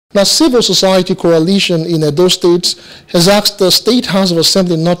Now, Civil Society Coalition in Edo State has asked the State House of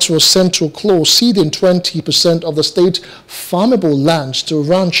Assembly not to assent to a clause ceding 20% of the state farmable lands to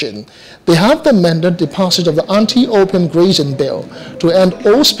ranching. They have demanded the passage of the anti-open grazing bill to end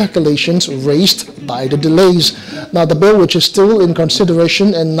all speculations raised by the delays. Now, the bill, which is still in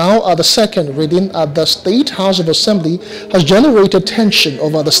consideration and now at the second reading at the State House of Assembly, has generated tension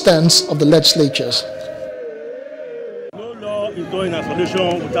over the stance of the legislatures. Is not in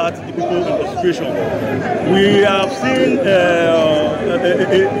isolation without the people in consideration. We have seen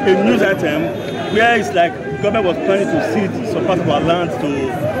a news item where it's like the government was planning to cede some part of our land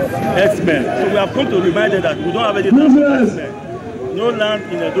to herdsmen. So we have come to remind them that we don't have any land for herdsmen. No land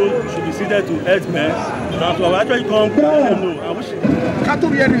in Edo should be ceded to herdsmen. And so we actually come to let them know. Cattle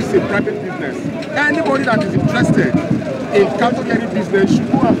rearing is a private business. Anybody that is interested in cattle rearing business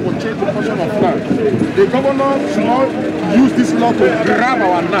should go and purchase the portion of land. The governor should not use this law to grab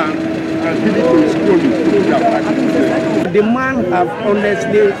our land and give it to his cronies. The man have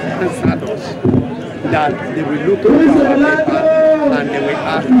honestly answered us that they will look over our paper and they will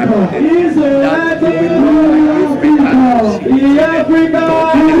ask about it, that they will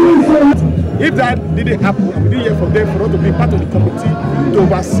not. If that didn't happen, we didn't hear from them for us to be part of the committee to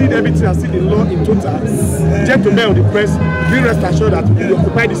oversee everything and see the law in total. Gentlemen of the press, be rest assured that we will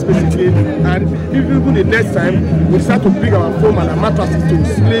occupy this space again, and even the next time we decide to bring our foam and our mattresses to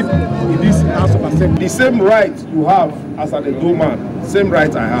sleep in this House of Assembly. The same right you have as an Edo man, same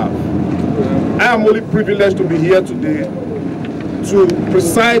right I have. I am only privileged to be here today to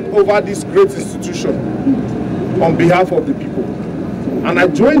preside over this great institution on behalf of the people. And I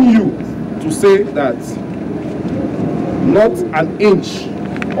join you to say that not an inch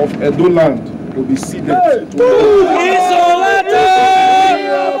of Edo land will be ceded to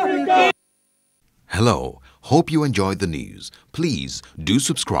Hello, hope you enjoyed the news. Please do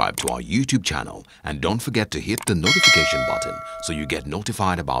subscribe to our YouTube channel and don't forget to hit the notification button so you get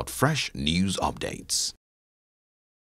notified about fresh news updates.